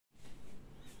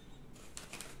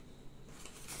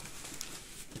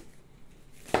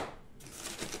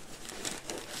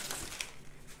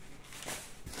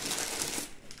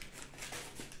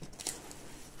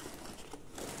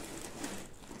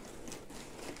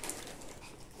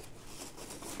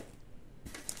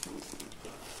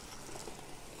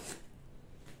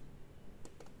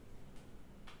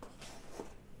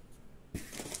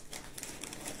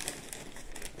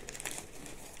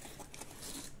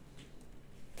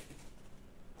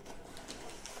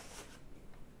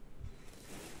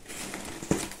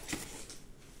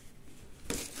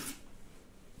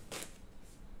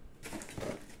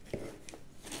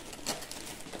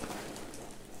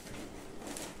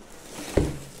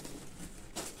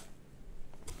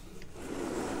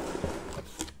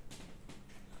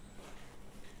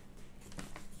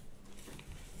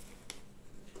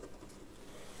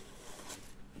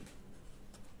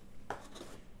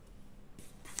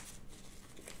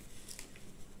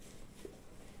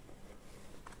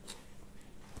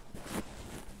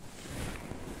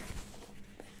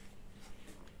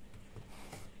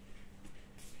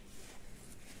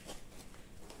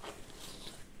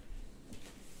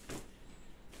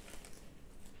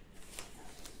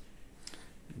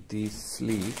These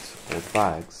sleeves or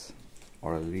bags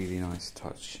are a really nice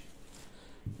touch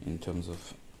in terms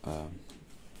of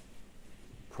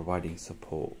providing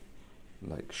support,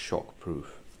 like shock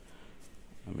proof.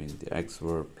 I mean, the eggs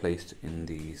were placed in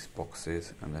these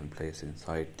boxes and then placed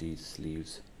inside these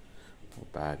sleeves or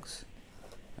bags,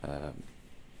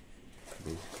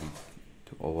 basically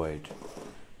to avoid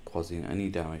causing any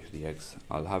damage to the eggs.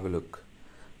 I'll have a look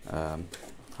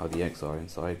how the eggs are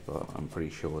inside, but I'm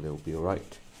pretty sure they'll be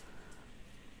alright.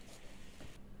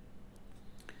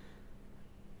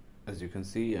 As you can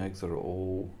see, eggs are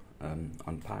all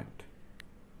unpacked,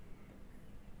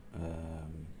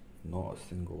 not a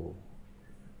single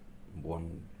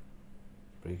one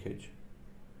breakage,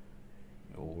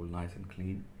 all nice and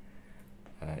clean.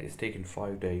 It's taken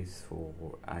 5 days for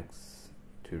eggs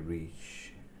to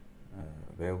reach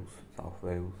Wales, South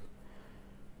Wales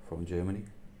from Germany,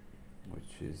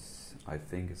 which is, I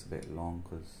think it's a bit long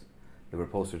because they were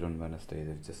posted on Wednesday.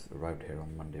 They've just arrived here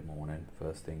on Monday morning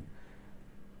first thing.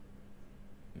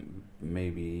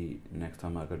 Maybe next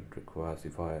time I could request,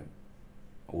 if I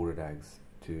ordered eggs,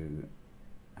 to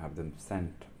have them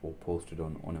sent or posted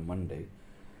on a Monday,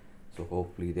 so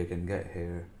hopefully they can get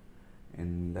here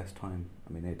in less time.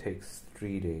 I mean, it takes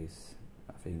 3 days,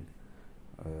 I think,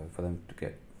 for them to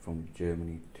get from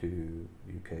Germany to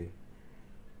UK,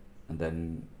 and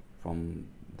then from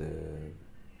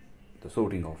the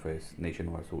sorting office,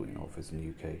 nationwide sorting office in the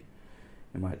UK,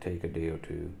 it might take a day or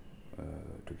two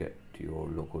to get to your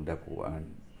local depot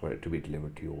and for it to be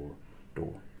delivered to your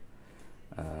door.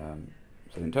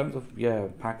 So in terms of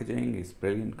packaging, it's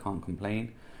brilliant, can't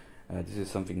complain. This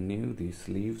is something new, these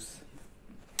sleeves.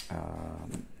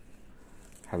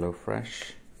 Hello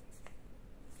Fresh.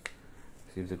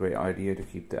 Seems a great idea to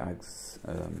keep the eggs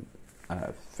at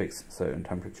a fixed certain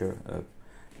temperature.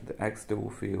 The eggs still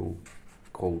feel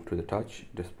cold to the touch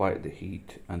despite the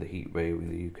heat and the heat wave in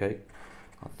the UK.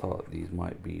 I thought these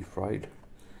might be fried,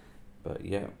 but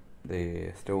yeah,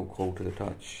 they're still cold to the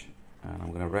touch, and I'm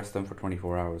going to rest them for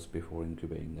 24 hours before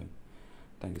incubating them.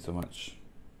 Thank you so much.